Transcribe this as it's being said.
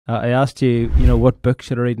I asked you, you know, what book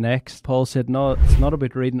should I read next? Paul said, no, it's not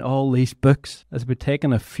about reading all these books. It's about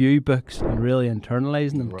taking a few books and really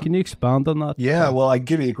internalizing them. Right. Can you expand on that? Yeah, well, I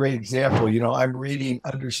give you a great example. I'm reading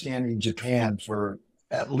Understanding Japan for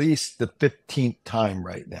at least the 15th time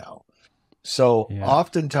right now. So Yeah.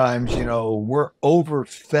 oftentimes, we're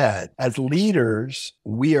overfed. As leaders,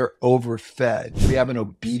 we are overfed. We have an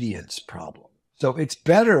obedience problem. So it's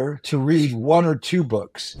better to read one or two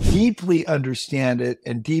books, deeply understand it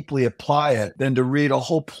and deeply apply it than to read a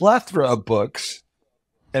whole plethora of books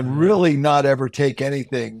and Yeah. really not ever take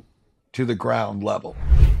anything to the ground level.